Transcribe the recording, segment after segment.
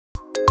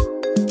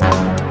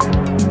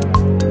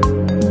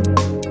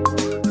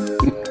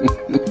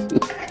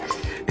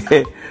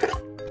What?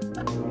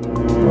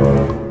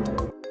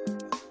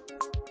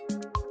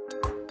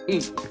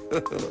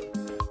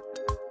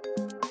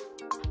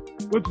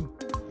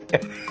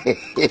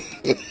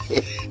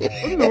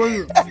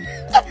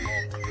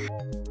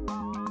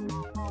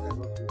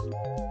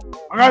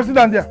 I can't sit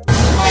down there.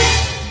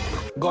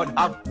 God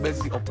have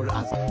mercy upon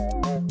us.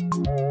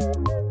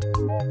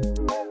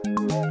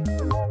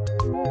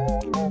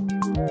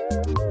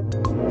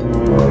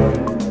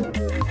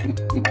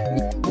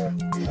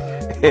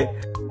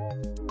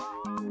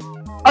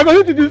 I go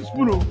hit you this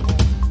spoon.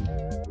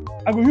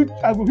 I go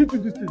hit you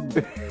this thing.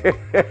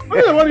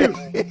 What are you?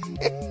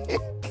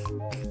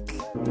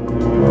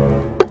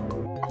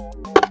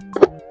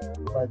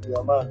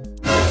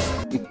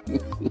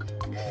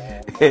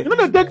 You know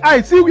they take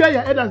eye, see where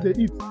your head as they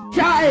eat.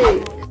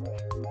 Chai!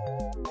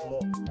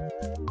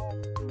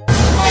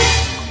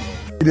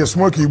 It is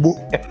smoky book.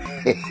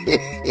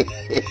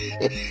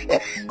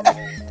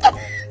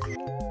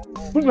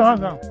 Put your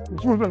hands down.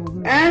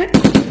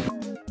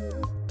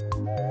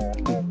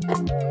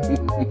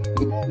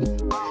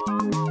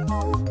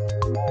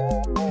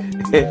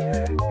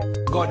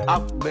 God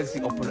have mercy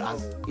upon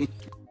us.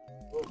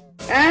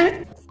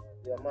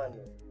 Yeah, man.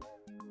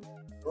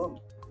 Go.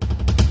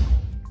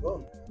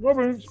 Go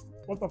bring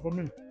water for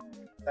me.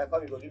 Can I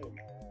come, you go give me?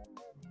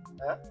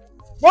 Huh?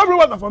 Go bring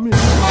water for me.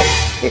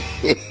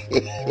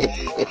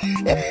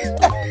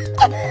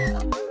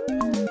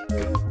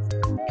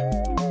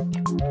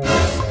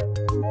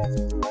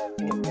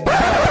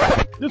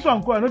 This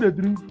one cold, I know they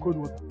drink cold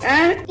water.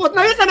 But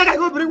now you said I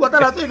go bring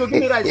water, I say you go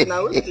give me rice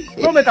now.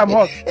 Don't make them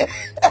hot.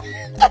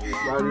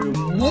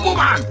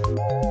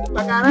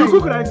 You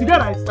cook rice, you get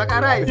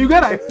rice. You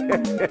get rice.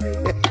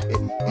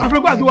 My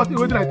friend, go and do what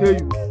did I tell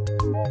you?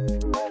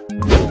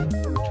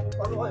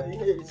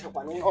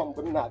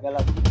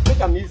 Make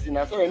them easy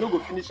now, so I no go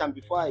finish them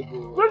before I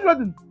go. What's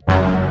wedding? If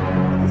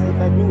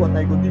I bring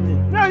water, you go give me.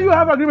 Yeah, you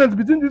have agreement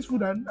between this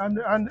food and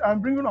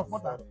bringing of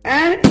water.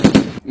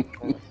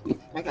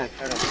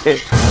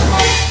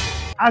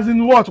 As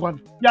in what one?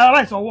 Yeah,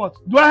 rice or what?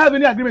 Do I have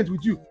any agreement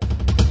with you?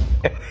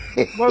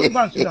 Go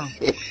and sit down.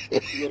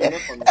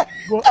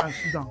 Go and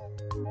sit down.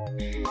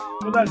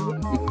 Go down.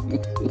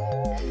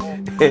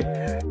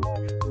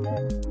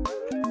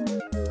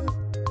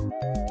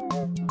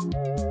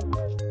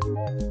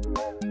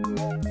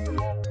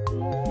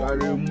 You are a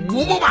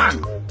woman.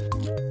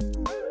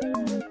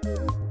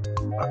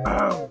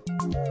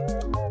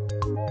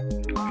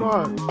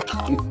 God.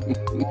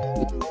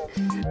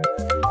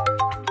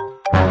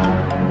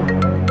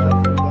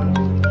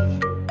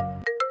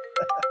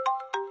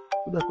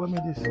 Who call me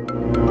this?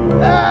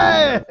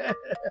 Hey!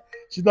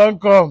 She don't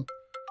come.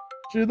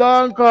 She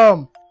don't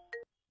come.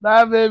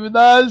 That baby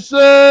don't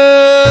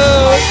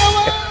show.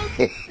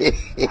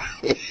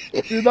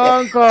 She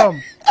don't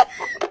come.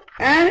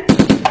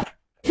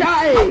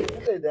 Chai!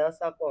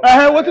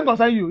 What thing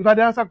concern you? If I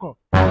the answer call.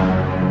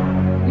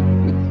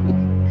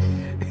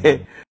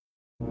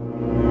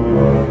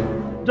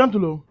 Jump to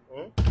low.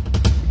 You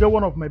get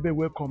one of my babe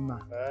welcome now.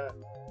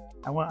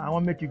 I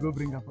want make you go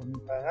bring her for me.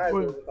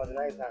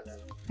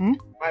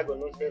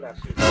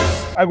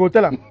 I go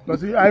tell her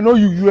because I know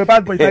you a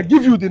bad boy. If I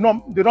give you the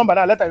number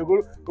now, later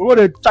you go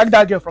to check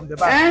that girl from the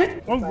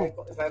back. Don't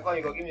go. If I call,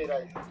 you go give me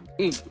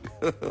rice.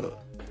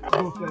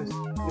 Go first.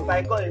 If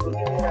I call, you go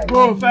give me rice.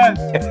 Go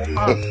first.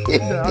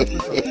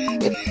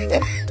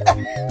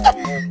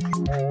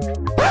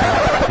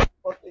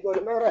 You go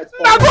remember rice.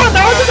 Now go. I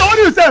want you to hold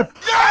yourself.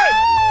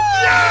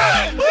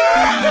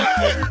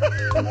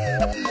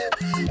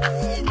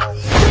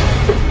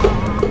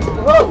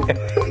 Home.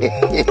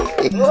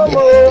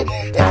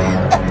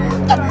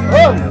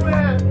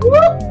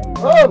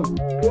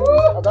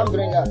 I don't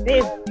bring her.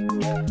 Babe.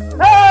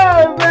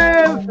 Hey,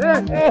 babe.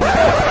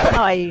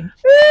 How are you?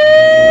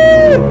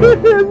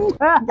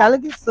 You're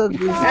looking so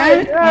good.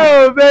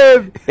 Oh,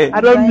 babe. I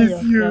don't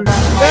miss you.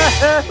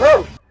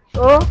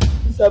 Oh,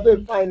 this is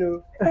babe fine.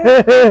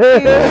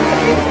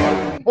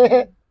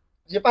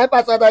 You find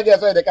pass other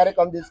girls where they carry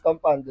come this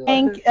compound.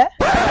 Thank you.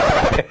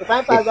 You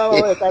find pass that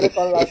one where you carry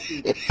come last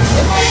week.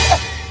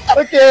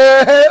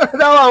 Okay, that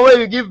one where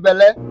you give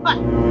Belle.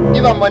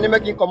 Give her money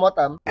making come out.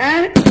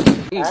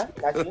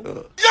 That's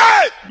you?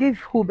 Give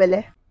who,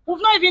 Belle? We've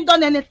not even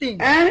done anything.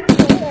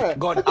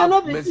 God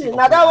have mercy.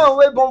 Now that one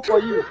way born for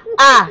you.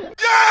 Ah.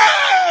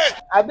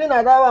 I been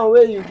at that one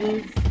where you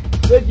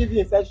give you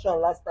infection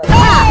last time.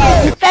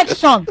 Ah,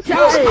 infection.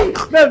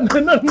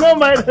 No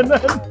mind.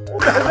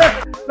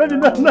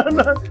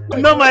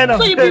 No mind.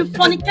 So you've been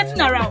fornicating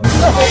around.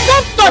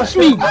 Don't touch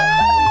me.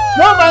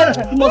 No mind.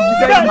 You must be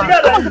very mad.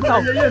 Come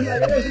on,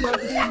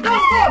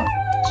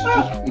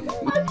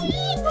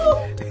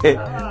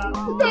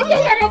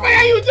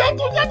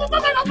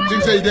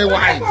 Things say they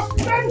wise.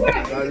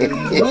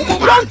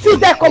 don't you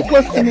dare come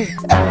close to me.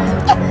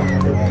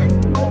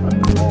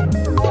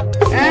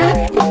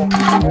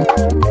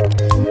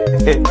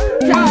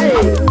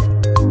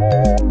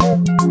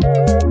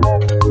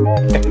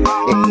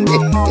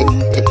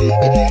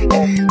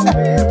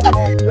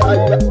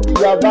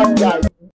 You are bad guy.